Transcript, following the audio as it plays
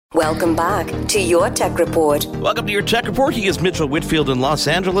Welcome back to Your Tech Report. Welcome to Your Tech Report. He is Mitchell Whitfield in Los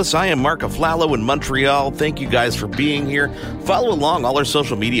Angeles. I am Mark Aflalo in Montreal. Thank you guys for being here. Follow along all our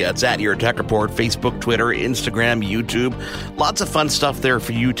social media. It's at Your Tech Report, Facebook, Twitter, Instagram, YouTube. Lots of fun stuff there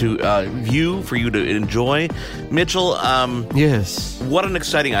for you to view, for you to enjoy. Mitchell, yes. What an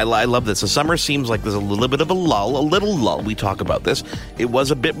exciting, I love this. The summer seems like there's a little bit of a little lull. We talk about this. It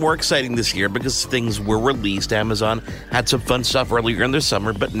was a bit more exciting this year because things were released. Amazon had some fun stuff earlier in the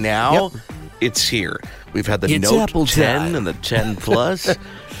summer, but now it's here. We've had the Note Apple 10 time. and the 10 Plus a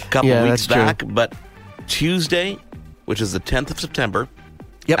couple weeks back, but Tuesday, which is the 10th of September,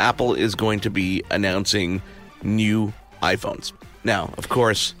 Apple is going to be announcing new iPhones. Now, of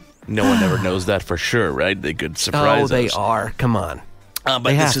course, no one ever knows that for sure, right? They could surprise us. Oh, they are. Come on. But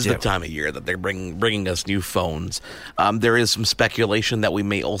this is the time of year that they're bringing us new phones. There is some speculation that we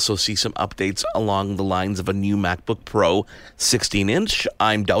may also see some updates along the lines of a new MacBook Pro 16-inch.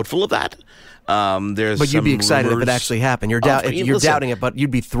 I'm doubtful of that. But you'd be excited if it actually happened. You're doubting it, but you'd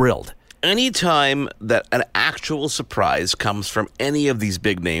be thrilled. Anytime that an actual surprise comes from any of these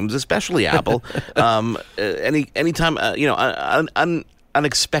big names, especially Apple, anytime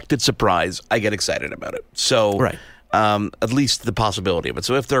unexpected surprise, I get excited about it. So. Right. At least the possibility of it.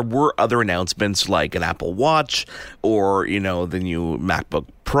 So if there were other announcements like an Apple Watch or, the new MacBook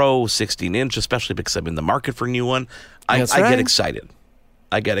Pro 16-inch, especially because I'm in the market for a new one, I get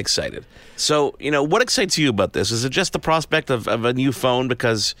excited. So, what excites you about this? Is it just the prospect of a new phone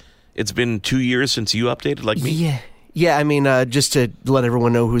because it's been 2 years since you updated like me? Yeah, I mean, just to let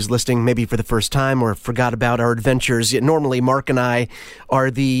everyone know who's listening, maybe for the first time or forgot about our adventures, normally Mark and I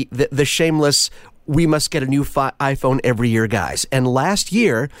are the shameless we must get a new iPhone every year, guys. And last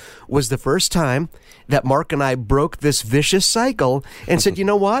year was the first time that Mark and I broke this vicious cycle and said, you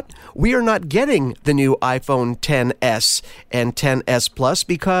know what? We are not getting the new iPhone XS and XS Plus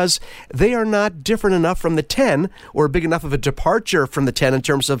because they are not different enough from the 10 or big enough of a departure from the 10 in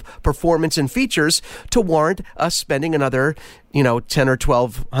terms of performance and features to warrant us spending another $10 or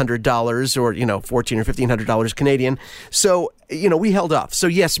 $1,200 or, $1,400 or $1,500 Canadian. So, we held off. So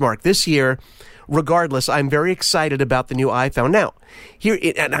yes, Mark, this year, regardless, I'm very excited about the new iPhone. Now,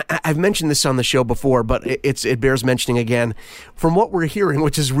 and I've mentioned this on the show before, but it bears mentioning again. From what we're hearing,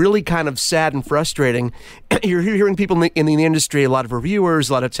 which is really kind of sad and frustrating, you're hearing people in the industry, a lot of reviewers,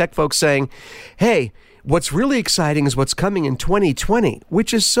 a lot of tech folks saying, hey, what's really exciting is what's coming in 2020,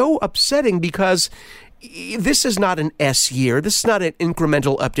 which is so upsetting because this is not an S year. This is not an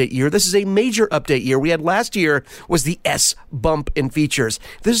incremental update year. This is a major update year. We had last year was the S bump in features.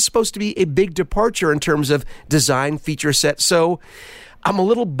 This is supposed to be a big departure in terms of design feature set. So I'm a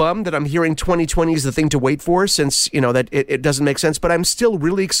little bummed that I'm hearing 2020 is the thing to wait for since, that it doesn't make sense. But I'm still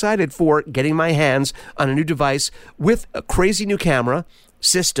really excited for getting my hands on a new device with a crazy new camera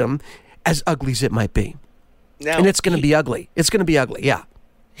system, as ugly as it might be. Now, and it's going to be ugly. It's going to be ugly, yeah.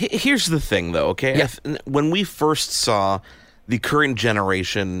 Here's the thing, though, okay? Yeah. When we first saw the current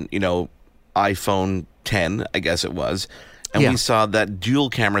generation, iPhone 10, I guess it was, and we saw that dual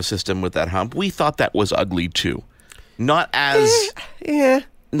camera system with that hump, we thought that was ugly, too. Not as...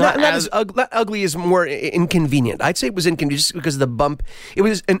 Not as ugly is more inconvenient. I'd say it was inconvenient just because of the bump. It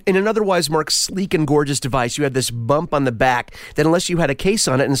was in an otherwise more sleek and gorgeous device. You had this bump on the back that unless you had a case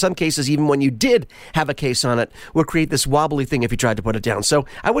on it, in some cases, even when you did have a case on it, would create this wobbly thing if you tried to put it down. So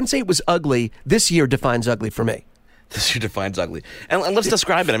I wouldn't say it was ugly. This year defines ugly for me. This year defines ugly. And let's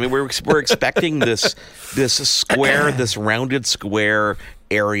describe it. I mean, we're expecting this square, this rounded square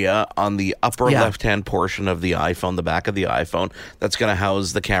area on the upper left-hand portion of the iPhone, the back of the iPhone, that's going to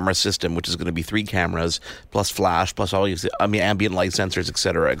house the camera system, which is going to be 3 cameras, plus flash, plus all ambient light sensors, et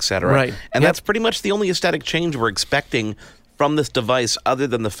cetera, et cetera. Right. And that's pretty much the only aesthetic change we're expecting from this device, other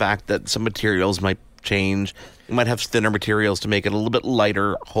than the fact that some materials might change. You might have thinner materials to make it a little bit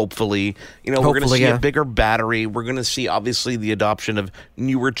lighter, hopefully. We're going to see a bigger battery. We're going to see, obviously, the adoption of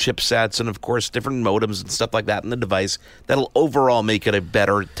newer chipsets and, of course, different modems and stuff like that in the device. That'll overall make it a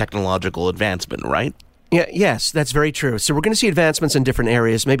better technological advancement, right? Yeah, yes, that's very true. So we're going to see advancements in different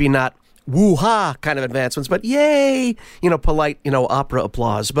areas, maybe not woo-ha kind of advancements, but yay, polite, opera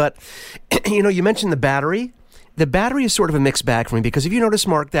applause. But, you mentioned the battery. The battery is sort of a mixed bag for me because if you notice,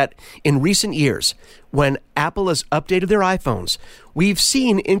 Mark, that in recent years, when Apple has updated their iPhones, we've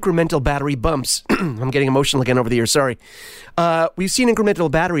seen incremental battery bumps. I'm getting emotional again over the years, sorry. We've seen incremental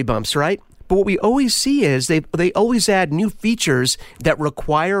battery bumps, right? But what we always see is they always add new features that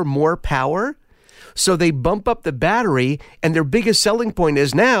require more power So they bump up the battery, and their biggest selling point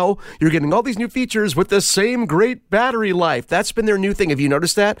is now you're getting all these new features with the same great battery life. That's been their new thing. Have you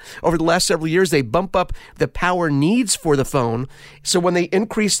noticed that? Over the last several years, they bump up the power needs for the phone. So when they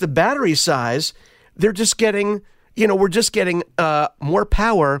increase the battery size, they're just getting, we're just getting more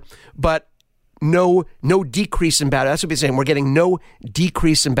power, but no decrease in battery. That's what we're saying. We're getting no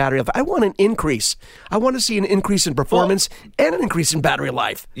decrease in battery life. I want an increase. I want to see an increase in performance and an increase in battery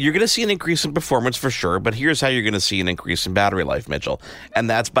life. You're going to see an increase in performance for sure, but here's how you're going to see an increase in battery life, Mitchell. And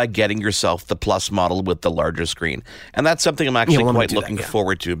that's by getting yourself the Plus model with the larger screen. And that's something I'm actually quite looking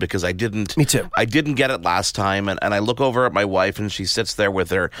forward to, because I didn't. Me too. I didn't get it last time, and I look over at my wife, and she sits there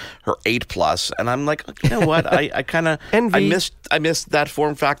with her 8 Plus, and I'm like, you know what? I kind of I missed that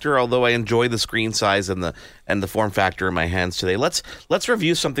form factor, although I enjoy the screen size and the form factor in my hands today. Let's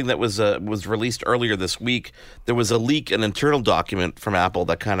review something that was released earlier this week. There was a leak, an internal document from Apple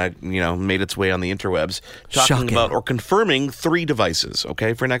that kind of made its way on the interwebs, talking about or confirming 3 devices.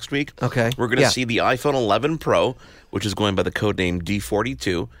 Okay, for next week. Okay, we're going to see the iPhone 11 Pro, which is going by the code name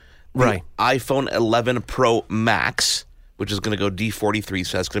D42. Right. iPhone 11 Pro Max, which is going to go D43,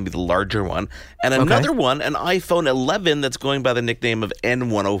 so that's going to be the larger one. And another one, an iPhone 11 that's going by the nickname of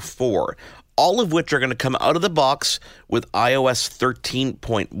N104. All of which are going to come out of the box with iOS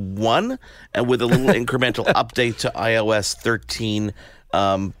 13.1 and with a little incremental update to iOS 13.0,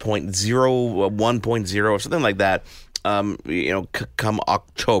 1.0, or something like that. Come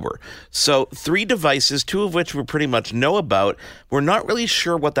October. So 3 devices, 2 of which we pretty much know about. We're not really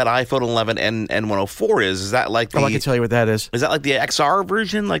sure what that iPhone 11 N104 is. Is that like I can tell you what that is. Is that like the XR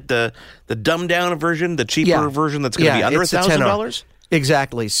version, like the dumbed down version, the cheaper version that's going to be under $1,000?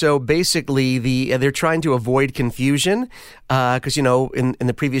 Exactly. So basically, they're trying to avoid confusion because, in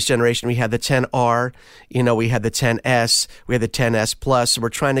the previous generation, we had the 10R, we had the 10S, we had the 10S Plus. So we're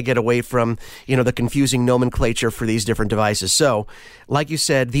trying to get away from, the confusing nomenclature for these different devices. So, like you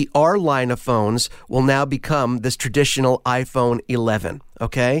said, the R line of phones will now become this traditional iPhone 11,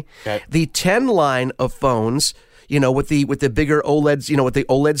 okay? The 10 line of phones, with the bigger OLEDs, with the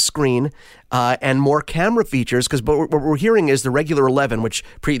OLED screen and more camera features, because what we're hearing is the regular 11, which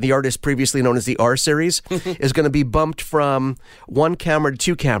the artist previously known as the R series, is going to be bumped from 1 camera to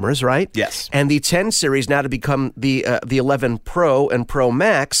 2 cameras, right? Yes. And the 10 series now to become the 11 Pro and Pro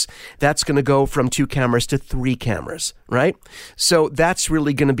Max, that's going to go from 2 cameras to 3 cameras, right? So that's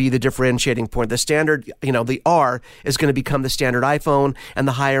really going to be the differentiating point. The standard, the R is going to become the standard iPhone, and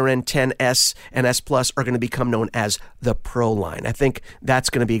the higher end 10S and S Plus are going to become known as the Pro line. I think that's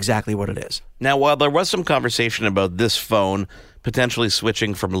going to be exactly what it is. Now, while there was some conversation about this phone potentially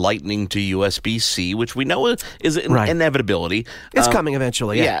switching from Lightning to USB-C, which we know is an inevitability. It's coming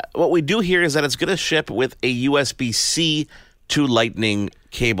eventually, yeah. What we do hear is that it's going to ship with a USB-C to Lightning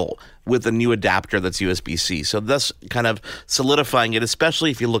cable with a new adapter that's USB-C. So thus kind of solidifying it,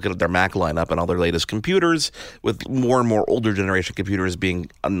 especially if you look at their Mac lineup and all their latest computers, with more and more older generation computers being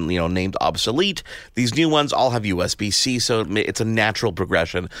named obsolete. These new ones all have USB-C, so it's a natural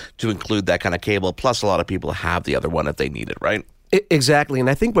progression to include that kind of cable. Plus, a lot of people have the other one if they need it, right? Exactly. And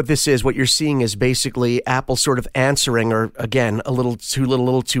I think what you're seeing is basically Apple sort of answering, or again, a little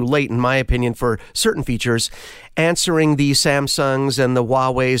too late, in my opinion, for certain features, answering the Samsungs and the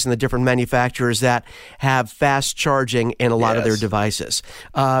Huaweis and the different manufacturers that have fast charging in a lot of their devices.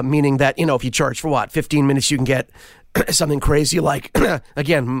 Meaning that, if you charge for 15 minutes, you can get something crazy like,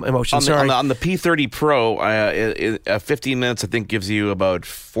 again, emotion. On the P30 Pro, 15 minutes, I think, gives you about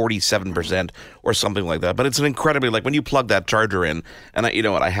 47% or something like that. But it's an incredibly, when you plug that charger in, and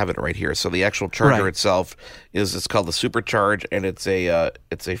I have it right here. So the actual charger itself it's called the Supercharge, and it's a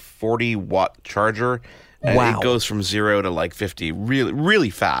 40-watt charger. Wow. It goes from 0 to 50 really,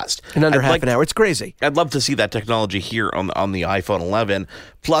 really fast. In under half an hour. It's crazy. I'd love to see that technology here on the iPhone 11.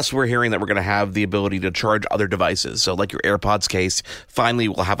 Plus, we're hearing that we're going to have the ability to charge other devices. So like your AirPods case finally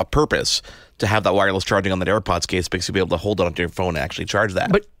will have a purpose to have that wireless charging on that AirPods case, because you'll be able to hold it onto your phone and actually charge that.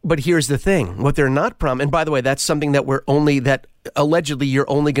 But here's the thing. What they're not and by the way, that's something that allegedly you're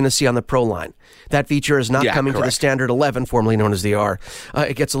only going to see on the Pro line. That feature is not coming to the standard 11, formerly known as the R.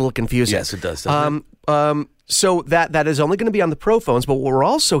 It gets a little confusing. Yes, it does. So that is only going to be on the Pro phones. But what we're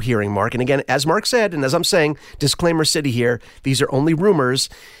also hearing, Mark, and again, as Mark said, and as I'm saying, disclaimer city here, these are only rumors,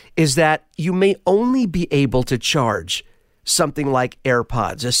 is that you may only be able to charge something like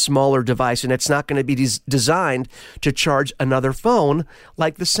AirPods, a smaller device, and it's not going to be designed to charge another phone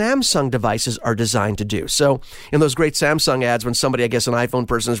like the Samsung devices are designed to do. So in those great Samsung ads, when somebody, I guess an iPhone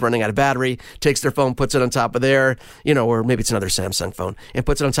person is running out of battery, takes their phone, puts it on top of their, or maybe it's another Samsung phone, and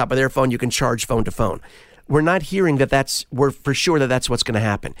puts it on top of their phone, you can charge phone to phone. we're not hearing we're for sure that's what's going to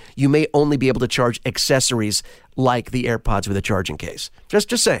happen. You may only be able to charge accessories like the AirPods with a charging case.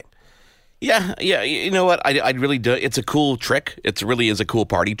 Just saying. Yeah. You know what? I really do. It's a cool trick. It really is a cool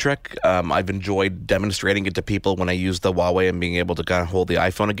party trick. I've enjoyed demonstrating it to people when I use the Huawei and being able to kind of hold the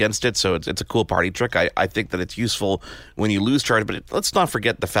iPhone against it. So it's a cool party trick. I think that it's useful when you lose charge. But let's not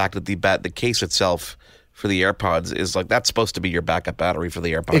forget the fact that the case itself for the AirPods is like that's supposed to be your backup battery for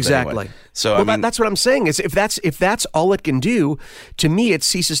the AirPods. Exactly. Anyway. So that's what I'm saying is if that's all it can do, to me it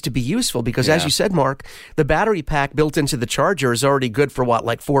ceases to be useful because as you said, Mark, the battery pack built into the charger is already good for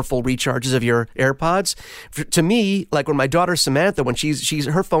like 4 full recharges of your AirPods. To me, like when my daughter Samantha, when she's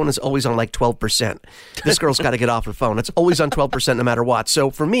her phone is always on like 12%. This girl's got to get off her phone. It's always on 12% no matter what.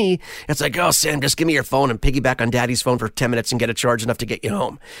 So for me, it's like, oh Sam, just give me your phone and piggyback on Daddy's phone for 10 minutes and get it charged enough to get you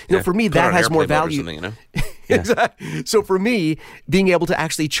home. For me that has more value. Exactly. So for me, being able to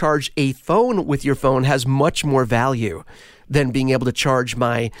actually charge a phone with your phone has much more value than being able to charge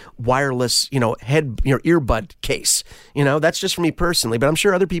my wireless, earbud case. That's just for me personally. But I'm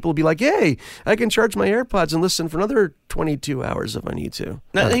sure other people will be like, hey, I can charge my AirPods and listen for another 22 hours if I need to.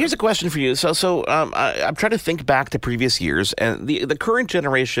 Now, here's a question for you. So I'm trying to think back to previous years, and the current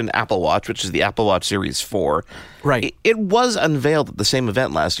generation Apple Watch, which is the Apple Watch Series 4, right? It was unveiled at the same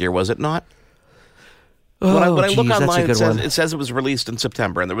event last year, was it not? When I look online, it says it was released in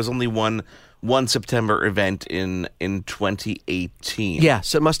September, and there was only one September event in 2018. Yeah,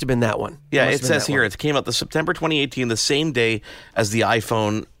 so it must have been that one. Yeah, it says here it came out the September 2018, the same day as the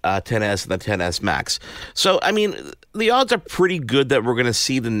iPhone XS and the XS Max. So, I mean, the odds are pretty good that we're going to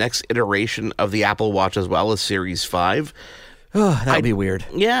see the next iteration of the Apple Watch as well as Series 5. Oh, that would be weird.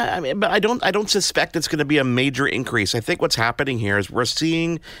 Yeah, I mean, but I don't suspect it's going to be a major increase. I think what's happening here is we're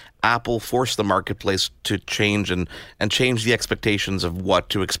seeing Apple force the marketplace to change and change the expectations of what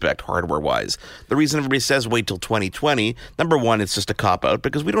to expect hardware-wise. The reason everybody says wait till 2020, number one, it's just a cop-out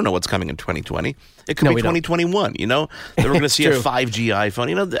because we don't know what's coming in 2020. It could be 2021, Then we're going to see a 5G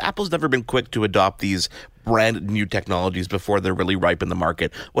iPhone. Apple's never been quick to adopt these brand new technologies before they're really ripe in the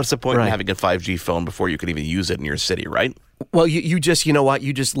market. What's the point in having a 5G phone before you can even use it in your city, right? Well, you just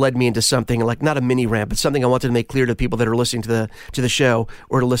led me into something like not a mini rant, but something I wanted to make clear to the people that are listening to the show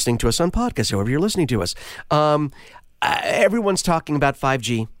or to listening to us on podcasts, however you're listening to us. Everyone's talking about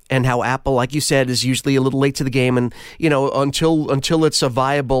 5G and how Apple, like you said, is usually a little late to the game, and until it's a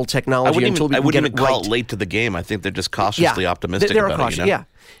viable technology, I wouldn't even call it late to the game. I think they're just cautiously optimistic. They're about cautious, it. Yeah.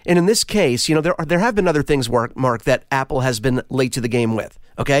 And in this case, there have been other things, Mark, that Apple has been late to the game with.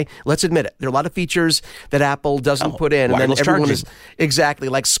 Okay, let's admit it. There are a lot of features that Apple doesn't put in, and then everyone is exactly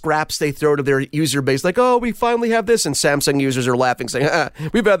like scraps they throw to their user base, like, "Oh, we finally have this," and Samsung users are laughing, saying,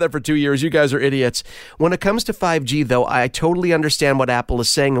 "We've had that for 2 years. You guys are idiots." When it comes to 5G, though, I totally understand what Apple is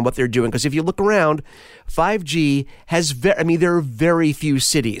saying and what they're doing, because if you look around, 5G has there are very few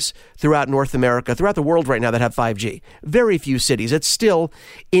cities throughout North America, throughout the world right now that have 5G. Very few cities. It's still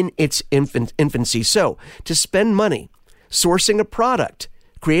in its infancy. So to spend money sourcing a product,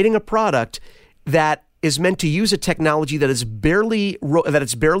 creating a product that is meant to use a technology that is barely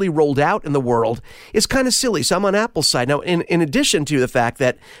rolled out in the world is kind of silly. So I'm on Apple's side. Now, in addition to the fact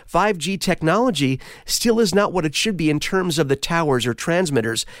that 5G technology still is not what it should be in terms of the towers or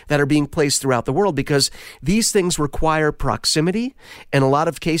transmitters that are being placed throughout the world, because these things require proximity. In a lot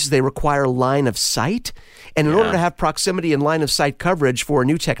of cases, they require line of sight. And in order to have proximity and line of sight coverage for a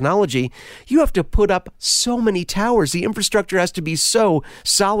new technology, you have to put up so many towers. The infrastructure has to be so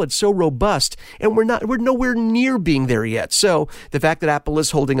solid, so robust, and we're nowhere near being there yet. So the fact that Apple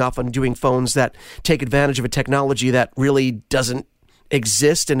is holding off on doing phones that take advantage of a technology that really doesn't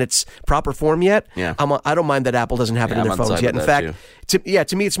exist in its proper form yet, I don't mind that Apple doesn't have it in their phones yet. In fact,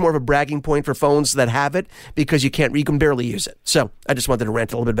 to me, it's more of a bragging point for phones that have it, because you can barely use it. So I just wanted to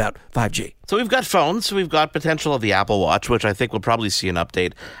rant a little bit about 5G. So we've got phones, we've got potential of the Apple Watch, which I think we'll probably see an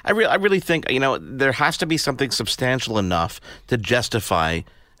update. I really think, there has to be something substantial enough to justify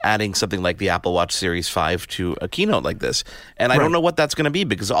adding something like the Apple Watch Series 5 to a keynote like this. And I don't know what that's going to be,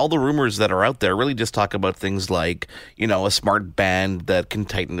 because all the rumors that are out there really just talk about things like, a smart band that can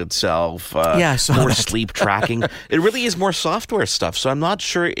tighten itself, more sleep tracking. It really is more software stuff. So I'm not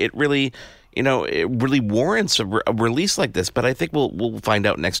sure it really warrants a release like this, but I think we'll find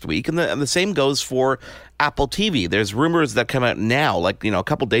out next week. And the same goes for Apple TV. There's rumors that come out now, like, a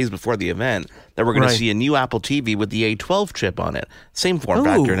couple days before the event, that we're going to see a new Apple TV with the A12 chip on it. Same form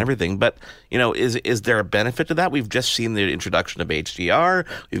factor and everything. But, is there a benefit to that? We've just seen the introduction of HDR.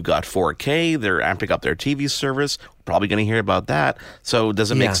 We've got 4K. They're amping up their TV service. We're probably going to hear about that. So does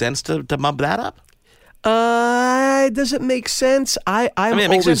it make sense to bump that up? Does it make sense? I'm I mean, it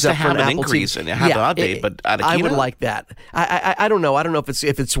makes always sense to up for have an Apple increase TV. and have an update, but at a I would keynote? like that. I don't know. I don't know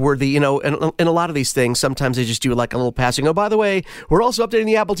if it's worthy. You know, and in a lot of these things, sometimes they just do like a little passing. Oh, by the way, we're also updating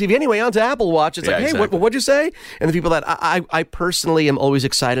the Apple TV anyway onto Apple Watch. It's Yeah, like, hey, exactly. what'd you say? And the people that I personally am always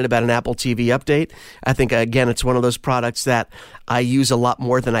excited about an Apple TV update. I think again, it's one of those products that I use a lot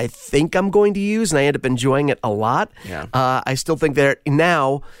more than I think I'm going to use, and I end up enjoying it a lot. Yeah. I still think that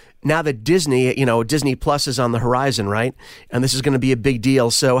now that Disney, Disney Plus is on the horizon, right? And this is going to be a big deal.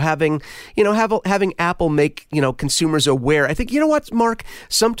 So having Apple make, consumers aware. I think, you know what, Mark?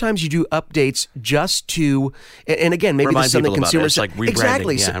 Sometimes you do updates just to, and again, maybe Remind this is something people about it. consumers... It's like rebranding.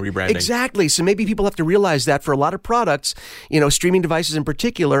 Exactly. Yeah, rebranding. Exactly. So maybe people have to realize that for a lot of products, streaming devices in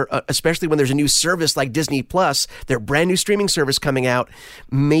particular, especially when there's a new service like Disney Plus, their brand new streaming service coming out,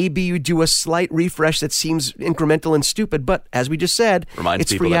 maybe you do a slight refresh that seems incremental and stupid, but as we just said, Reminds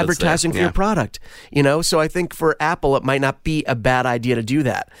it's people free that it's advertising there. for your product, so I think for Apple it might not be a bad idea to do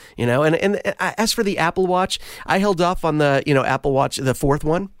that, and as for the Apple Watch, I held off on the Apple Watch, the fourth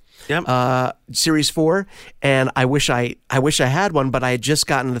one. Yep. Series 4, and I wish I had one, but I had just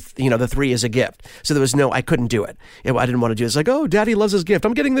gotten the 3 as a gift, so there was I couldn't do it. I didn't want to do it. It's like, oh, Daddy loves his gift,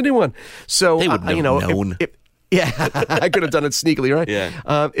 I'm getting the new one. So They would have known. Yeah, I could have done it sneakily, right?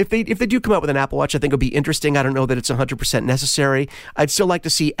 Yeah. If they do come out with an Apple Watch, I think it'll be interesting. I don't know that it's 100% necessary. I'd still like to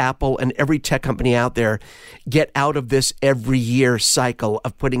see Apple and every tech company out there get out of this every year cycle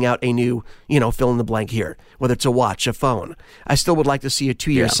of putting out a new, fill in the blank here, whether it's a watch, a phone. I still would like to see a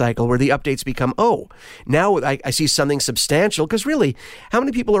 2-year cycle where the updates become, now I see something substantial. Because really, how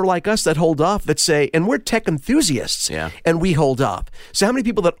many people are like us that hold off, that say, and we're tech enthusiasts, and we hold off. So how many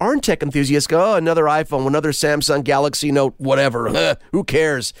people that aren't tech enthusiasts go, another iPhone, another Samsung Galaxy Note, whatever. Who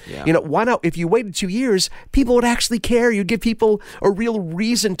cares? Yeah. Why not? If you waited 2 years, people would actually care. You'd give people a real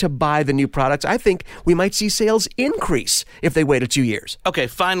reason to buy the new products. I think we might see sales increase if they waited 2 years. Okay,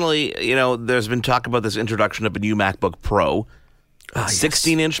 finally, there's been talk about this introduction of a new MacBook Pro.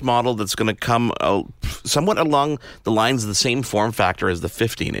 16-inch model that's going to come somewhat along the lines of the same form factor as the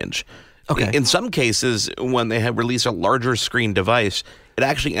 15-inch. Okay. In some cases, when they have released a larger screen device, it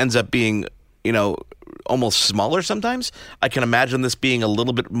actually ends up being, almost smaller sometimes. I can imagine this being a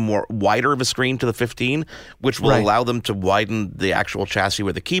little bit more wider of a screen to the 15, which will allow them to widen the actual chassis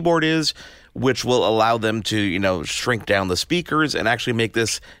where the keyboard is, which will allow them to, shrink down the speakers and actually make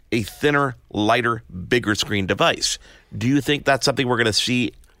this a thinner, lighter, bigger screen device. Do you think that's something we're going to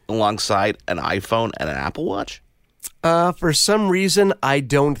see alongside an iPhone and an Apple Watch? For some reason, I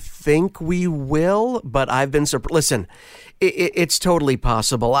don't think we will, but I've been surprised. Listen, it's totally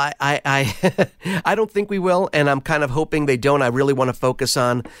possible. I don't think we will, and I'm kind of hoping they don't. I really want to focus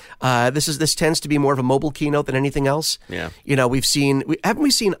on this tends to be more of a mobile keynote than anything else. Yeah. Haven't we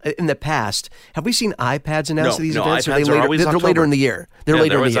seen in the past? Have we seen iPads announced at these events? iPads are always they're later in the year. They're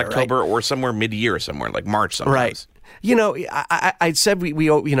later in the year, October right? or somewhere mid-year, somewhere like March sometimes. Right. I said we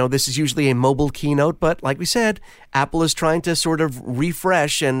this is usually a mobile keynote, but like we said, Apple is trying to sort of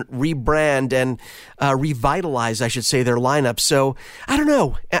refresh and rebrand and revitalize, I should say, their lineup. So I don't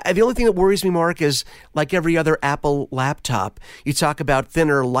know. The only thing that worries me, Mark, is like every other Apple laptop, you talk about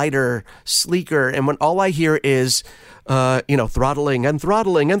thinner, lighter, sleeker, and when all I hear is throttling and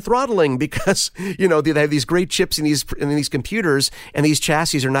throttling and throttling because, they have these great chips in these computers, and these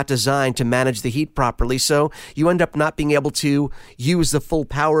chassis are not designed to manage the heat properly. So you end up not being able to use the full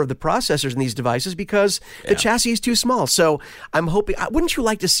power of the processors in these devices because the chassis is too small. So I'm hoping, wouldn't you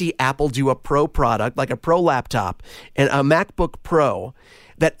like to see Apple do a Pro product, like a Pro laptop and a MacBook Pro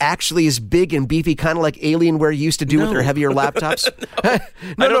that actually is big and beefy, kind of like Alienware used to do with their heavier laptops?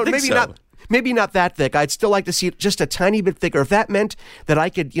 No, maybe so. Not. Maybe not that thick. I'd still like to see it just a tiny bit thicker. If that meant that I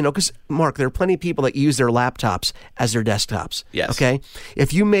could, because, Mark, there are plenty of people that use their laptops as their desktops. Yes. Okay?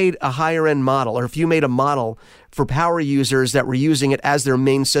 If you made a higher-end model, or if you made a model for power users that were using it as their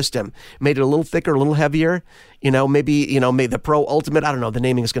main system, made it a little thicker, a little heavier, maybe the Pro Ultimate, I don't know, the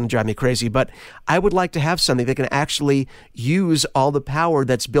naming is going to drive me crazy, but I would like to have something that can actually use all the power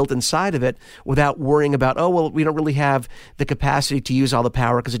that's built inside of it without worrying about, we don't really have the capacity to use all the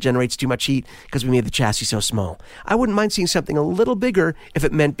power because it generates too much heat because we made the chassis so small. I wouldn't mind seeing something a little bigger if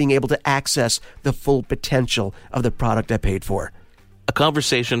it meant being able to access the full potential of the product I paid for. A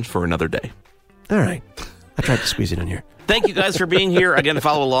conversation for another day. All right. I tried to squeeze it in here. Thank you guys for being here. Again,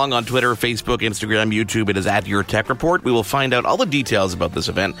 follow along on Twitter, Facebook, Instagram, YouTube. It is at Your Tech Report. We will find out all the details about this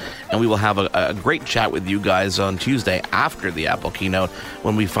event, and we will have a great chat with you guys on Tuesday after the Apple keynote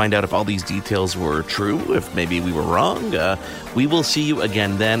when we find out if all these details were true, if maybe we were wrong. We will see you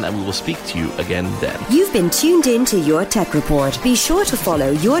again then, and we will speak to you again then. You've been tuned in to Your Tech Report. Be sure to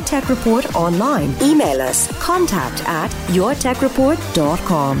follow Your Tech Report online. Email us,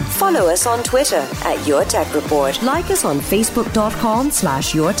 contact@yourtechreport.com. Follow us on Twitter @Your Tech Report. Like us on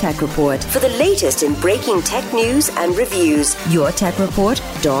facebook.com/Your Tech Report. For the latest in breaking tech news and reviews,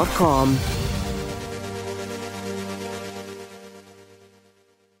 yourtechreport.com.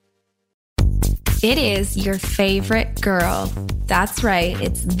 It is your favorite girl. That's right,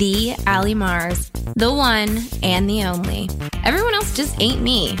 it's the Allie Mars, the one and the only. Everyone else just ain't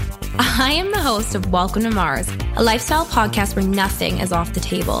me. I am the host of Welcome to Mars, a lifestyle podcast where nothing is off the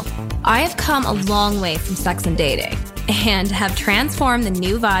table. I have come a long way from sex and dating and have transformed the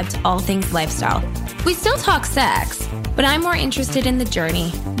new vibe to all things lifestyle. We still talk sex, but I'm more interested in the journey,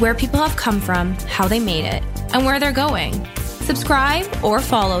 where people have come from, how they made it, and where they're going. Subscribe or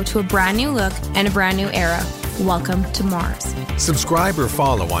follow to a brand new look and a brand new era. Welcome to Mars. Subscribe or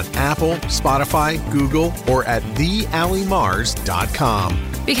follow on Apple, Spotify, Google, or at thealliemars.com.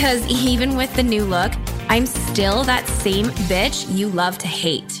 Because even with the new look, I'm still that same bitch you love to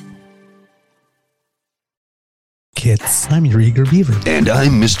hate. Kids, I'm your eager beaver. And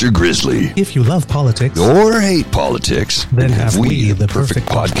I'm Mr. Grizzly. If you love politics or hate politics, then have we the perfect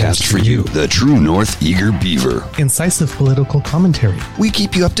podcast for you. The True North Eager Beaver. Incisive political commentary. We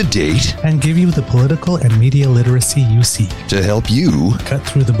keep you up to date and give you the political and media literacy you seek to help you cut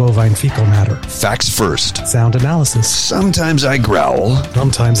through the bovine fecal matter. Facts first. Sound analysis. Sometimes I growl.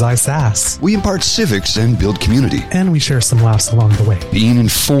 Sometimes I sass. We impart civics and build community. And we share some laughs along the way. Being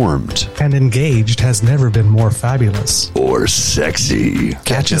informed and engaged has never been more fabulous. Or sexy.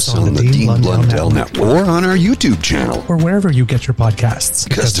 Catch us on the Dean Blundell Network. Or on our YouTube channel. Or wherever you get your podcasts.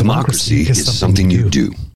 Because democracy is something you do.